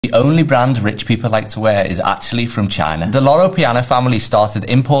The only brand rich people like to wear is actually from China. The Loro Piana family started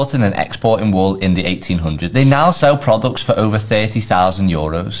importing and exporting wool in the 1800s. They now sell products for over 30,000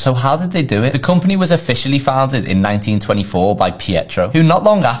 euros. So how did they do it? The company was officially founded in 1924 by Pietro, who not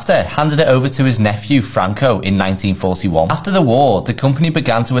long after handed it over to his nephew Franco in 1941. After the war, the company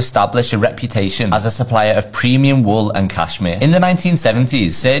began to establish a reputation as a supplier of premium wool and cashmere. In the 1970s,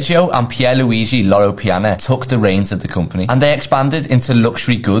 Sergio and Pierluigi Loro Piana took the reins of the company, and they expanded into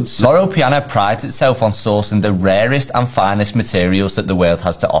luxury goods. Loro Piana prides itself on sourcing the rarest and finest materials that the world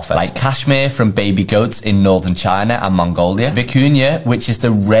has to offer, like cashmere from baby goats in northern China and Mongolia, vicuña, which is the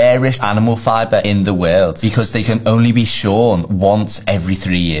rarest animal fiber in the world because they can only be shorn once every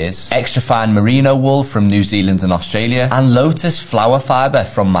 3 years, extra fine merino wool from New Zealand and Australia, and lotus flower fiber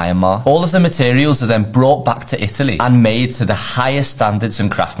from Myanmar. All of the materials are then brought back to Italy and made to the highest standards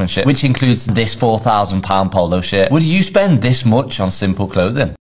and craftsmanship, which includes this £4,000 polo shirt. Would you spend this much on simple clothing?